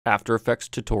After Effects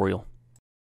tutorial.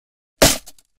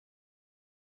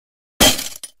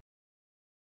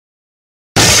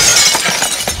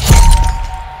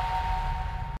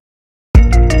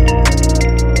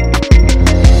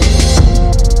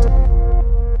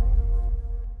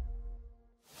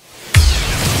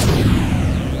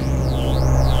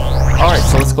 Alright,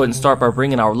 so let's go ahead and start by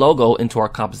bringing our logo into our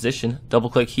composition. Double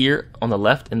click here on the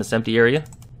left in this empty area.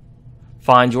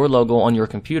 Find your logo on your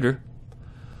computer.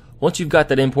 Once you've got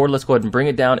that imported, let's go ahead and bring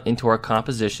it down into our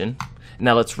composition.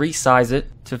 Now let's resize it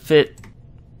to fit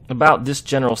about this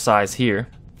general size here.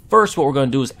 First, what we're going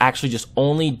to do is actually just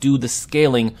only do the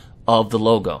scaling of the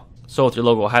logo. So with your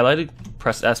logo highlighted,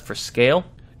 press S for scale.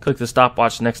 Click the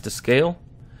stopwatch next to scale.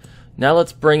 Now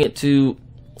let's bring it to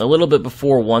a little bit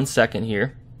before 1 second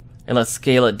here. And let's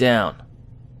scale it down.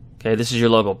 Okay, this is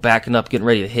your logo backing up, getting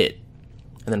ready to hit.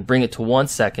 And then bring it to 1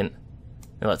 second.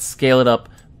 And let's scale it up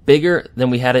bigger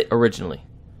than we had it originally.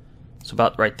 So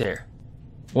about right there.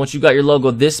 Once you got your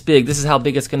logo this big, this is how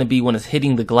big it's going to be when it's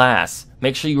hitting the glass.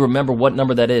 Make sure you remember what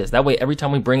number that is. That way every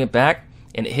time we bring it back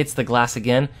and it hits the glass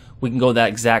again, we can go that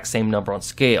exact same number on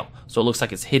scale. So it looks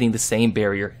like it's hitting the same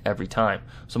barrier every time.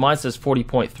 So mine says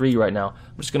 40.3 right now.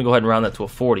 I'm just going to go ahead and round that to a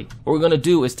 40. What we're going to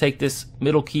do is take this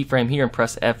middle keyframe here and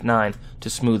press F9 to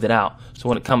smooth it out. So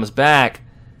when it comes back,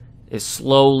 it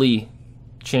slowly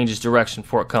changes direction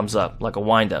before it comes up, like a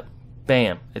wind up.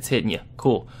 Bam, it's hitting you.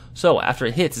 Cool. So after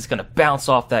it hits, it's going to bounce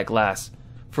off that glass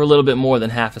for a little bit more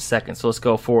than half a second. So let's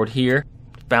go forward here.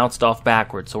 Bounced off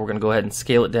backwards. So we're going to go ahead and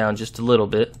scale it down just a little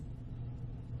bit.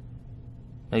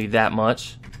 Maybe that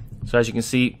much. So as you can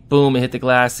see, boom, it hit the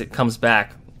glass, it comes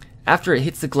back. After it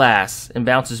hits the glass and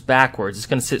bounces backwards, it's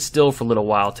going to sit still for a little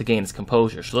while to gain its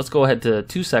composure. So let's go ahead to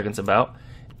 2 seconds about.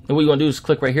 And what you want to do is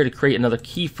click right here to create another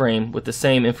keyframe with the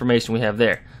same information we have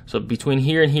there. So between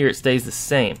here and here, it stays the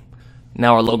same.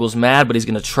 Now our logo's mad, but he's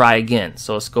going to try again.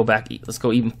 So let's go back, let's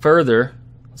go even further.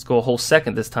 Let's go a whole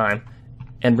second this time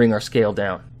and bring our scale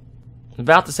down.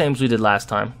 About the same as we did last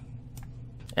time.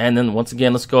 And then once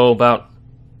again, let's go about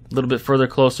a little bit further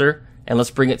closer, and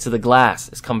let's bring it to the glass.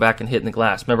 It's come back and hitting the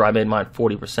glass. Remember, I made mine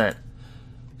 40%.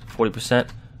 40%,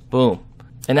 boom.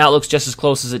 And now it looks just as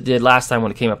close as it did last time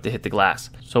when it came up to hit the glass.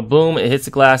 So boom, it hits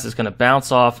the glass. It's going to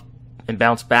bounce off and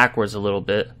bounce backwards a little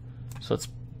bit. So let's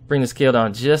bring the scale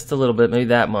down just a little bit, maybe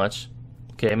that much.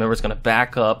 Okay, remember it's going to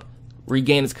back up,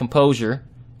 regain its composure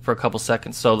for a couple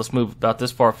seconds. So let's move about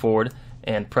this far forward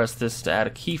and press this to add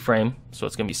a keyframe. So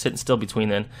it's going to be sitting still between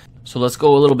then. So let's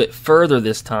go a little bit further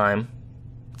this time.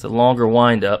 It's a longer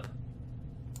wind up.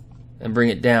 And bring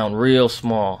it down real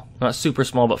small. Not super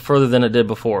small, but further than it did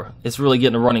before. It's really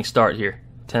getting a running start here.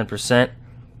 10%.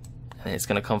 And it's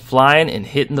going to come flying and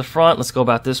hit in the front. Let's go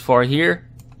about this far here.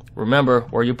 Remember,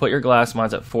 where you put your glass,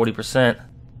 mine's at 40%.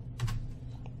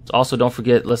 Also, don't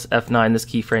forget, let's F9 this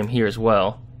keyframe here as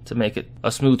well to make it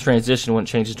a smooth transition when it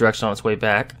changes direction on its way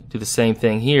back. Do the same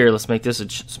thing here. Let's make this a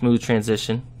smooth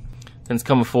transition. Then it's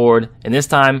coming forward, and this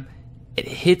time it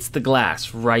hits the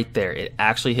glass right there. It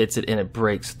actually hits it and it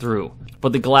breaks through.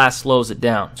 But the glass slows it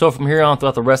down. So from here on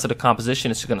throughout the rest of the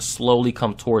composition, it's just going to slowly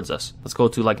come towards us. Let's go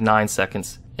to like 9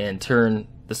 seconds and turn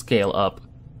the scale up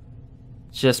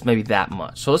just maybe that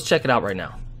much. So let's check it out right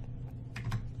now.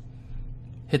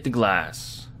 Hit the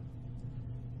glass.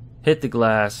 Hit the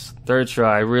glass. Third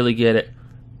try. Really get it.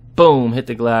 Boom. Hit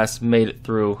the glass. Made it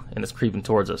through. And it's creeping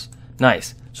towards us.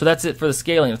 Nice. So that's it for the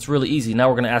scaling. It's really easy. Now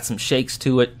we're going to add some shakes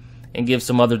to it and give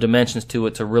some other dimensions to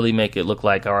it to really make it look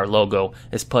like our logo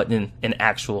is putting in an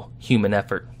actual human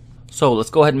effort. So let's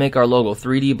go ahead and make our logo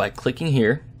 3D by clicking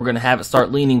here. We're going to have it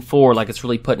start leaning forward like it's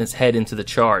really putting its head into the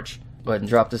charge. Go ahead and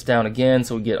drop this down again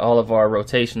so we get all of our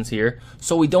rotations here.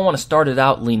 So we don't want to start it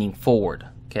out leaning forward.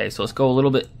 Okay, so let's go a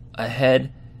little bit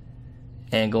ahead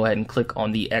and go ahead and click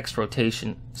on the X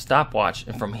rotation stopwatch,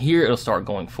 and from here it'll start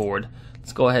going forward.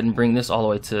 Let's go ahead and bring this all the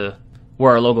way to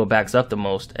where our logo backs up the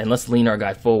most, and let's lean our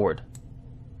guy forward.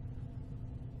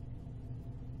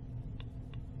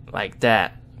 Like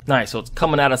that. Nice, so it's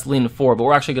coming at us leaning forward, but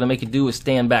we're actually going to make it do is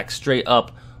stand back straight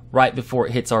up right before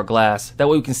it hits our glass. That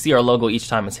way we can see our logo each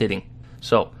time it's hitting.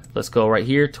 So let's go right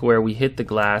here to where we hit the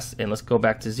glass, and let's go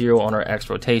back to 0 on our X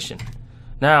rotation.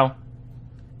 Now,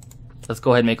 let's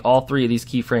go ahead and make all 3 of these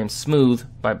keyframes smooth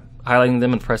by highlighting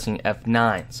them and pressing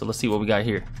F9. So let's see what we got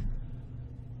here.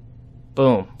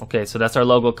 Boom. Okay, so that's our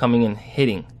logo coming and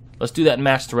hitting. Let's do that and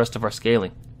match the rest of our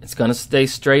scaling. It's going to stay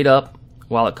straight up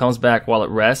while it comes back, while it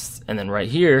rests, and then right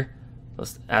here,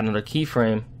 let's add another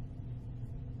keyframe.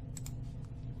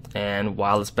 And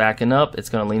while it's backing up, it's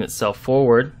going to lean itself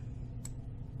forward.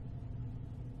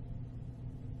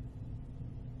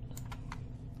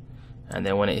 And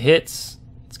then when it hits,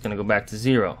 it's going to go back to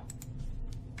 0.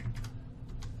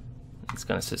 It's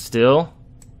going to sit still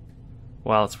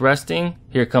while it's resting.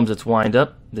 Here comes its wind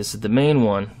up. This is the main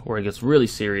one where it gets really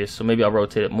serious, so maybe I'll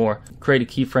rotate it more. Create a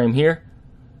keyframe here,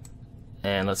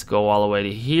 and let's go all the way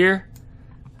to here,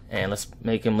 and let's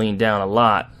make him lean down a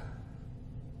lot.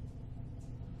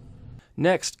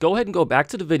 Next, go ahead and go back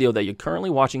to the video that you're currently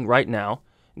watching right now.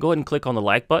 Go ahead and click on the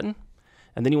like button,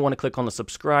 and then you want to click on the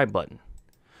subscribe button.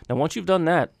 Now once you've done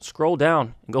that, scroll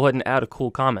down and go ahead and add a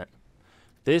cool comment.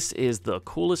 This is the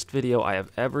coolest video I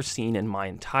have ever seen in my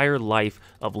entire life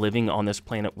of living on this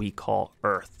planet we call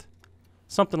Earth.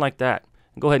 Something like that.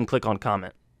 Go ahead and click on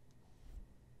comment.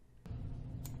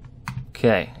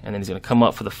 Okay, and then he's going to come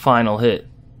up for the final hit.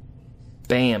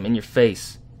 Bam, in your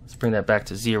face. Let's bring that back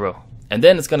to 0. And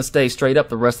then it's going to stay straight up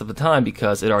the rest of the time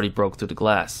because it already broke through the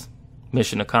glass.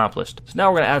 Mission accomplished. So now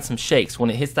we're going to add some shakes. When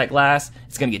it hits that glass,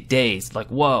 it's going to get dazed, like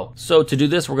whoa. So to do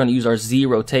this, we're going to use our Z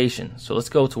rotation. So let's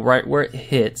go to right where it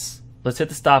hits. Let's hit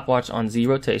the stopwatch on Z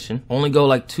rotation. Only go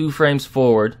like 2 frames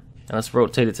forward, and let's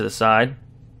rotate it to the side.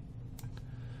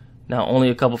 Now only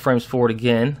a couple frames forward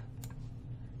again.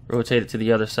 Rotate it to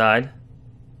the other side.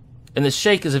 And the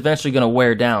shake is eventually going to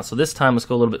wear down. So this time let's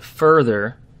go a little bit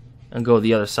further and go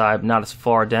the other side. Not as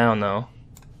far down though.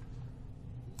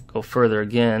 Go further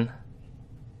again.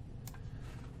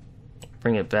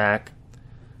 Bring it back.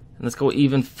 And let's go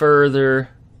even further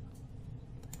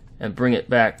and bring it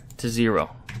back to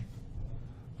 0.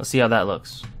 Let's see how that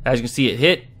looks. As you can see, it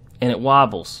hit and it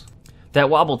wobbles.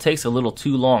 That wobble takes a little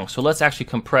too long, so let's actually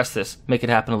compress this, make it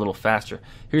happen a little faster.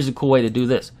 Here's a cool way to do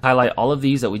this. Highlight all of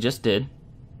these that we just did.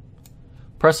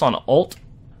 Press on Alt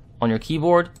on your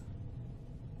keyboard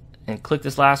and click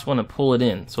this last one and pull it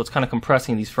in. So it's kind of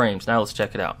compressing these frames. Now let's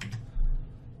check it out.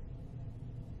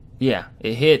 Yeah,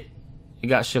 it hit. It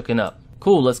got shooken up.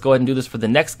 Cool, let's go ahead and do this for the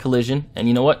next collision. And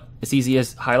you know what? It's easy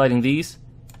as highlighting these,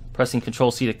 pressing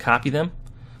Control-C to copy them.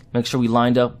 Make sure we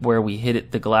lined up where we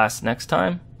hit the glass next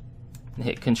time. And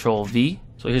hit Control-V.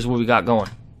 So here's what we got going.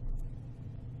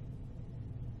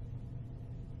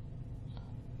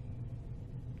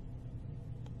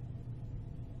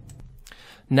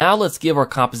 Now let's give our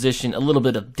composition a little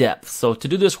bit of depth. So to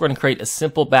do this, we're going to create a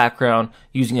simple background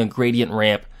using a gradient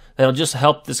ramp. That'll just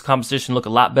help this composition look a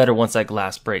lot better once that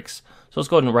glass breaks. So let's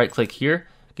go ahead and right click here,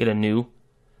 get a new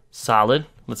solid.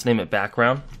 Let's name it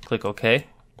background. Click OK.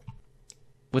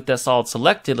 With that solid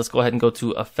selected, let's go ahead and go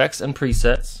to Effects and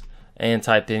Presets and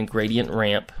type in Gradient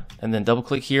Ramp. And then double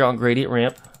click here on Gradient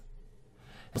Ramp.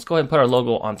 Let's go ahead and put our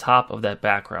logo on top of that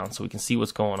background so we can see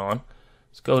what's going on.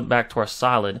 Let's go back to our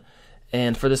solid.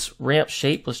 And for this ramp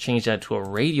shape, let's change that to a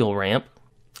radial ramp.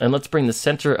 And let's bring the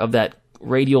center of that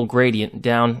radial gradient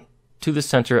down to the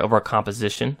center of our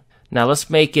composition. Now let's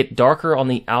make it darker on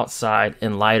the outside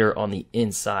and lighter on the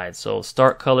inside. So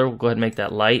start color, we'll go ahead and make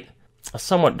that light. A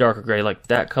somewhat darker gray, like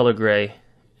that color gray.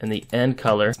 And the end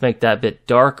color, let's make that a bit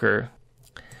darker.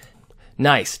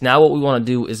 Nice. Now what we want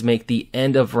to do is make the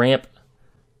end of ramp.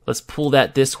 Let's pull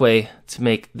that this way to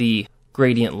make the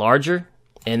gradient larger.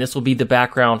 And this will be the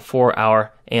background for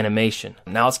our animation.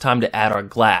 Now it's time to add our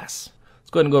glass.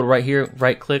 Let's go ahead and go to right here,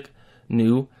 right click,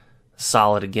 new,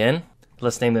 solid again.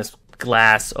 Let's name this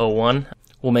Glass 01.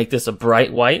 We'll make this a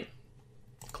bright white.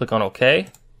 Click on OK,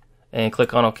 and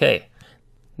click on OK.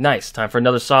 Nice, time for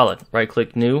another solid. Right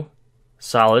click, new,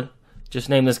 solid. Just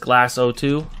name this Glass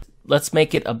 02. Let's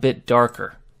make it a bit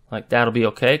darker. Like that'll be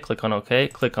okay. Click on OK,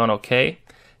 click on OK.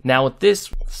 Now with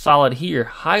this solid here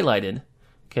highlighted,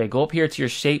 okay, go up here to your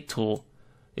shape tool.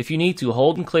 If you need to,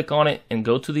 hold and click on it and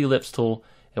go to the ellipse tool.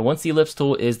 And once the ellipse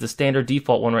tool is the standard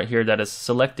default one right here that is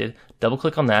selected, double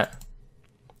click on that.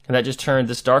 And that just turned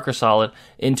this darker solid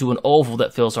into an oval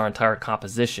that fills our entire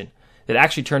composition. It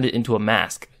actually turned it into a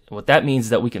mask. And what that means is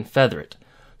that we can feather it.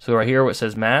 So right here where it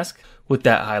says mask, with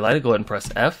that highlighted, go ahead and press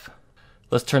F.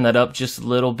 Let's turn that up just a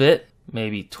little bit,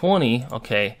 maybe 20.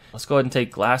 Okay, let's go ahead and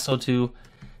take Glass 02,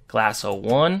 Glass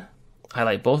 01,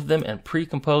 highlight both of them and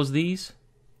pre-compose these.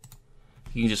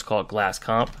 You can just call it Glass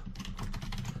Comp.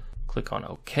 Click on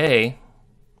OK.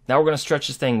 Now we're going to stretch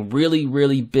this thing really,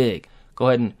 really big. Go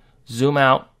ahead and zoom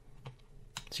out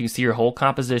so you can see your whole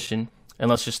composition. And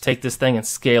let's just take this thing and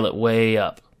scale it way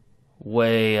up.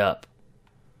 Way up.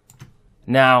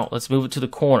 Now let's move it to the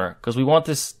corner because we want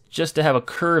this just to have a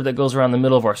curve that goes around the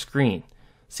middle of our screen.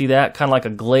 See that? Kind of like a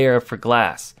glare for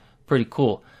glass. Pretty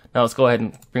cool. Now let's go ahead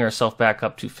and bring ourselves back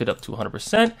up to fit up to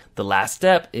 100%. The last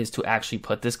step is to actually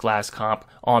put this glass comp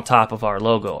on top of our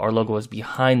logo. Our logo is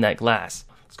behind that glass.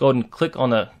 Let's go ahead and click on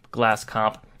the glass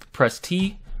comp, press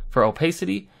T for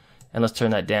opacity, and let's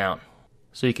turn that down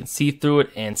so you can see through it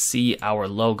and see our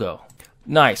logo.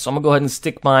 Nice, so I'm gonna go ahead and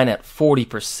stick mine at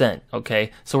 40%,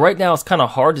 okay? So right now it's kind of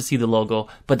hard to see the logo,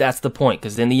 but that's the point,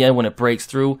 because in the end when it breaks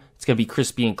through, it's gonna be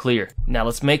crispy and clear. Now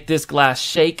let's make this glass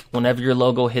shake whenever your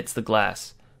logo hits the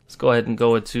glass. Let's go ahead and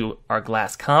go into our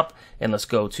glass comp, and let's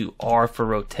go to R for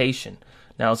rotation.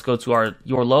 Now let's go to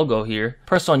your logo here,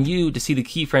 press on U to see the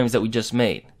keyframes that we just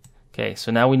made. Okay,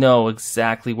 so now we know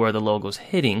exactly where the logo's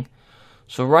hitting.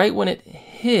 So right when it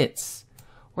hits,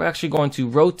 we're actually going to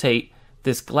rotate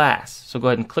this glass. So go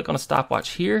ahead and click on a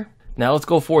stopwatch here. Now let's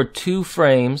go forward 2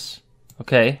 frames,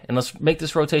 okay, and let's make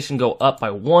this rotation go up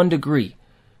by 1 degree.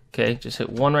 Okay, just hit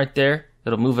 1 right there.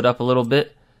 It'll move it up a little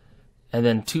bit. And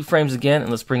then 2 frames again,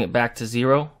 and let's bring it back to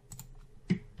 0.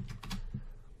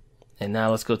 And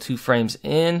now let's go 2 frames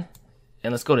in,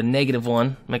 and let's go to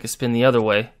 -1, make it spin the other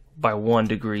way by 1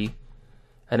 degree.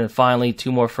 And then finally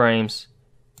 2 more frames,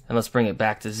 and let's bring it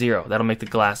back to 0. That'll make the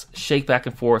glass shake back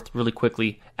and forth really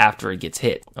quickly after it gets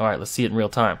hit. Alright, let's see it in real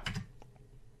time.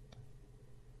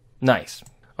 Nice.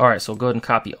 Alright, so go ahead and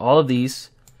copy all of these,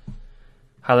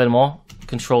 highlight them all,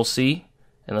 Control C,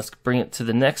 and let's bring it to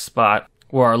the next spot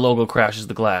where our logo crashes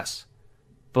the glass.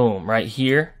 Boom, right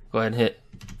here, go ahead and hit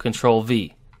Control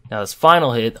V. Now this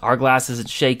final hit, our glass isn't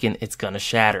shaking, it's gonna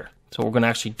shatter. So what we're gonna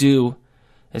actually do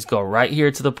is go right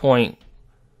here to the point.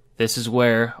 This is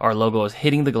where our logo is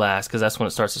hitting the glass, because that's when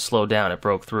it starts to slow down. It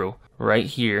broke through right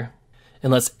here.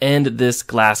 And let's end this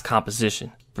glass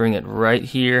composition. Bring it right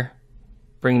here.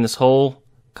 Bring this whole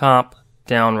comp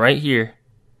down right here.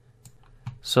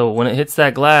 So when it hits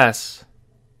that glass,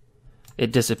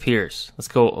 it disappears. Let's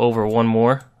go over one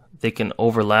more. They can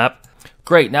overlap.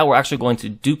 Great, now we're actually going to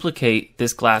duplicate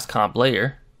this glass comp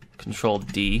layer. Control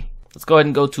D. Let's go ahead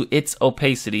and go to its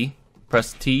opacity.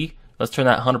 Press T. Let's turn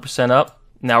that 100% up.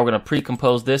 Now we're going to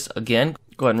pre-compose this again.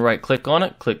 Go ahead and right click on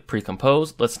it, click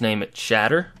pre-compose. Let's name it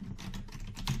Shatter.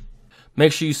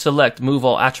 Make sure you select move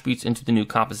all attributes into the new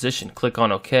composition. Click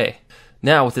on OK.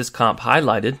 Now with this comp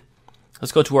highlighted,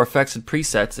 let's go to our effects and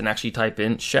presets and actually type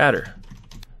in Shatter.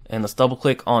 And let's double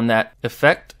click on that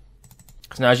effect.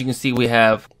 So now as you can see, we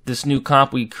have this new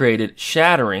comp we created,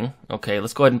 shattering. Okay,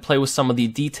 let's go ahead and play with some of the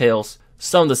details,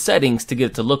 some of the settings to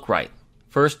get it to look right.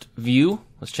 First, view.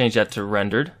 Let's change that to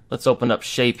rendered. Let's open up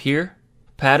shape here.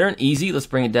 Pattern, easy. Let's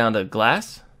bring it down to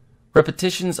glass.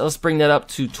 Repetitions, let's bring that up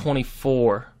to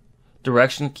 24.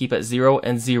 Direction, keep at 0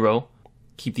 and 0.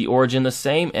 Keep the origin the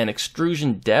same. And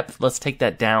extrusion depth, let's take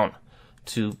that down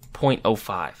to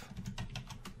 0.05.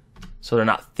 So they're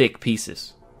not thick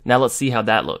pieces. Now let's see how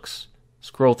that looks.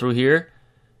 Scroll through here.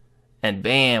 And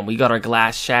bam, we got our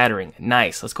glass shattering.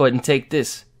 Nice. Let's go ahead and take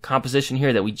this composition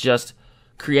here that we just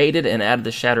created and added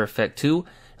the shatter effect to,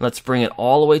 and let's bring it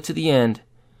all the way to the end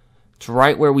to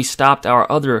right where we stopped our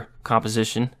other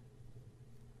composition.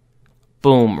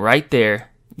 Boom, right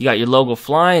there. You got your logo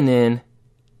flying in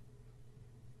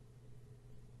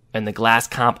and the glass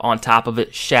comp on top of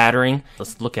it shattering.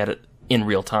 Let's look at it in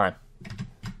real time.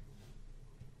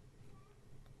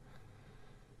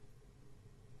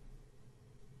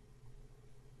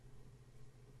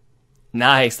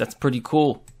 Nice, that's pretty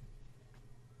cool.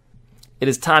 It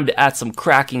is time to add some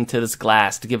cracking to this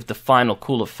glass to give it the final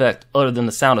cool effect other than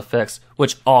the sound effects,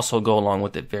 which also go along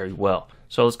with it very well.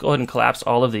 So let's go ahead and collapse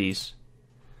all of these.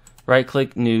 Right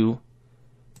click, new,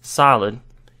 solid.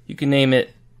 You can name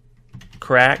it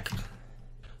crack.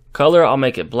 Color, I'll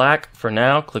make it black for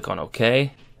now. Click on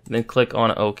OK, then click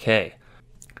on OK.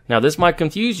 Now this might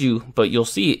confuse you, but you'll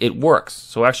see it works.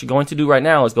 So what we're actually going to do right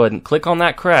now is go ahead and click on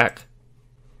that crack.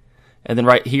 And then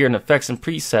right here in effects and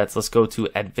presets, let's go to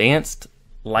advanced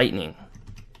lighting.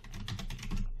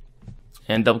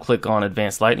 And double click on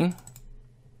advanced lighting.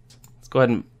 Let's go ahead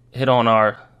and hit on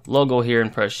our logo here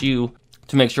and press U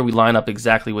to make sure we line up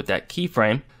exactly with that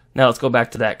keyframe. Now let's go back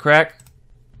to that crack.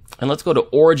 And let's go to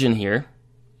origin here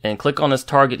and click on this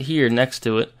target here next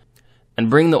to it and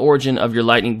bring the origin of your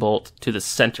lightning bolt to the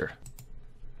center.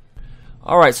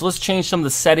 Alright, so let's change some of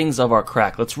the settings of our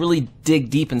crack. Let's really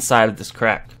dig deep inside of this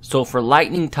crack. So for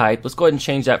lightning type, let's go ahead and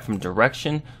change that from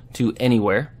direction to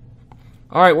anywhere.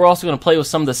 Alright, we're also going to play with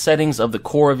some of the settings of the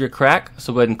core of your crack.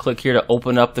 So go ahead and click here to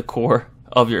open up the core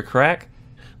of your crack.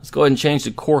 Let's go ahead and change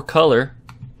the core color.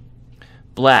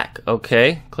 Black,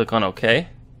 okay. Click on OK.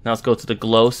 Now let's go to the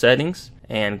glow settings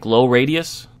and glow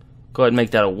radius. Go ahead and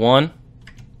make that a 1.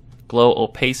 Glow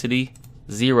opacity,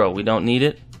 0. We don't need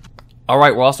it.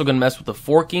 Alright, we're also going to mess with the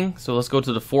forking. So let's go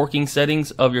to the forking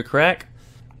settings of your crack.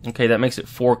 Okay, that makes it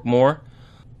fork more.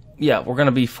 Yeah, we're going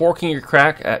to be forking your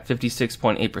crack at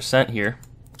 56.8% here.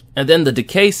 And then the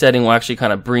decay setting will actually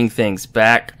kind of bring things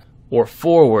back or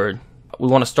forward. We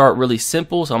want to start really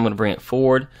simple, so I'm going to bring it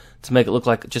forward to make it look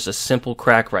like just a simple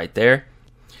crack right there.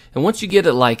 And once you get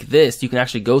it like this, you can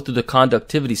actually go through the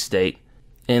conductivity state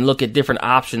and look at different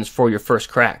options for your first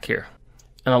crack here.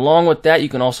 And along with that, you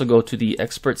can also go to the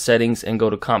expert settings and go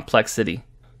to complexity.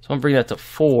 So I'm going to bring that to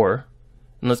 4.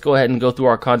 And let's go ahead and go through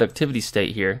our conductivity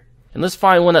state here. And let's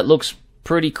find one that looks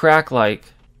pretty crack-like.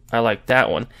 I like that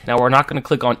one. Now we're not going to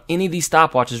click on any of these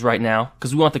stopwatches right now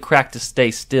because we want the crack to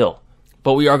stay still.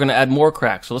 But we are going to add more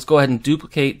cracks. So let's go ahead and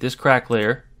duplicate this crack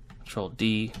layer. Control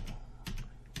D.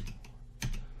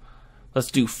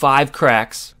 Let's do 5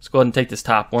 cracks. Let's go ahead and take this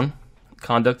top one,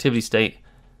 conductivity state,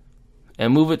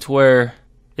 and move it to where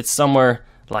it's somewhere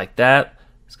like that.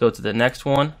 Let's go to the next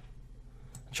one.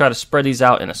 Try to spread these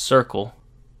out in a circle.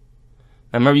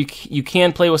 Now remember, you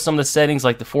can play with some of the settings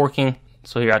like the forking.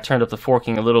 So here I turned up the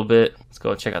forking a little bit. Let's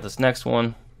go check out this next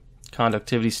one.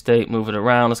 Conductivity state, move it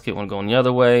around. Let's get one going the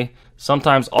other way.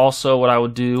 Sometimes also what I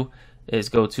would do is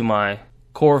go to my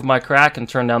core of my crack and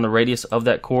turn down the radius of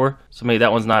that core. So maybe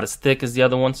that one's not as thick as the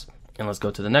other ones. And let's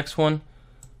go to the next one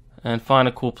and find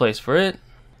a cool place for it.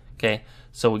 Okay,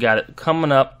 so we got it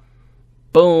coming up.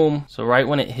 Boom. So right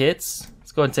when it hits,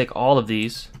 let's go ahead and take all of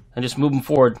these and just move them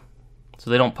forward so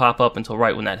they don't pop up until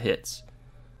right when that hits.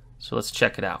 So let's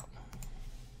check it out.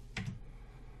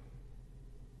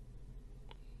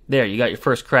 There, you got your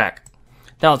first crack.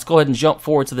 Now let's go ahead and jump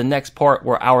forward to the next part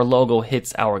where our logo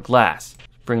hits our glass.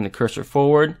 Bring the cursor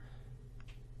forward,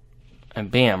 and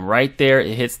bam, right there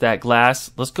it hits that glass.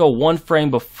 Let's go 1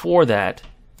 frame before that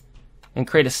and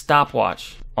create a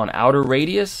stopwatch on outer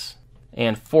radius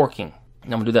and forking.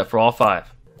 And I'm going to do that for all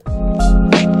 5.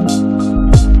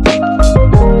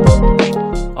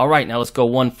 Alright, now let's go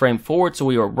 1 frame forward so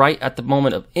we are right at the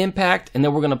moment of impact, and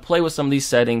then we're going to play with some of these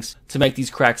settings to make these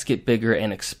cracks get bigger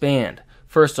and expand.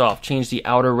 First off, change the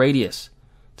outer radius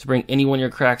to bring any one of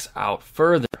your cracks out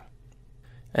further.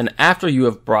 And after you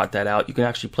have brought that out, you can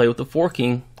actually play with the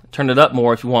forking, turn it up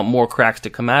more if you want more cracks to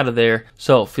come out of there.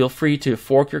 So feel free to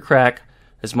fork your crack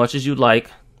as much as you'd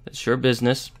like. That's your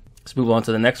business. Let's move on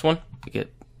to the next one.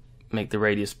 Make the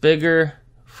radius bigger,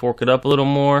 fork it up a little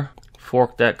more,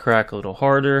 fork that crack a little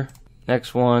harder.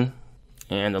 Next one,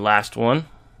 and the last one.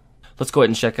 Let's go ahead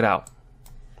and check it out.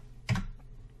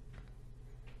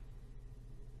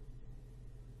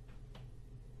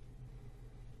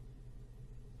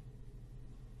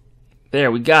 There,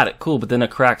 we got it. Cool, but then a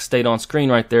crack stayed on screen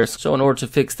right there. So in order to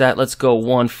fix that, let's go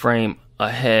 1 frame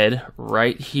ahead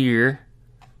right here.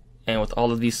 And with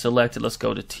all of these selected, let's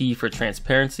go to T for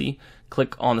transparency.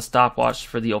 Click on the stopwatch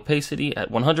for the opacity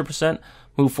at 100%.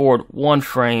 Move forward 1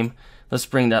 frame. Let's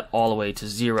bring that all the way to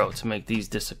 0 to make these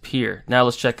disappear. Now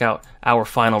let's check out our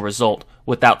final result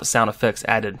without the sound effects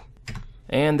added.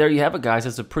 And there you have it, guys.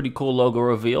 It's a pretty cool logo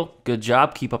reveal. Good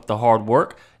job. Keep up the hard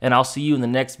work. And I'll see you in the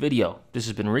next video. This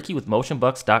has been Ricky with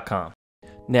MotionBucks.com.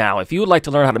 Now, if you would like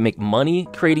to learn how to make money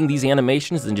creating these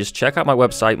animations, then just check out my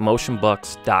website,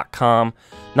 MotionBucks.com.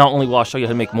 Not only will I show you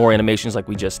how to make more animations like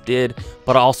we just did,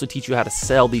 but I'll also teach you how to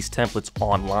sell these templates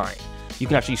online. You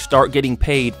can actually start getting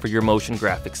paid for your motion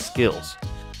graphics skills.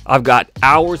 I've got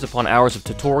hours upon hours of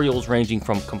tutorials ranging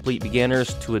from complete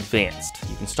beginners to advanced.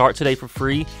 You can start today for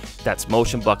free. That's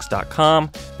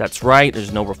MotionBucks.com. That's right,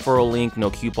 there's no referral link, no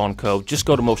coupon code. Just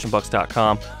go to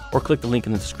MotionBucks.com or click the link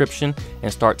in the description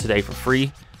and start today for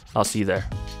free. I'll see you there.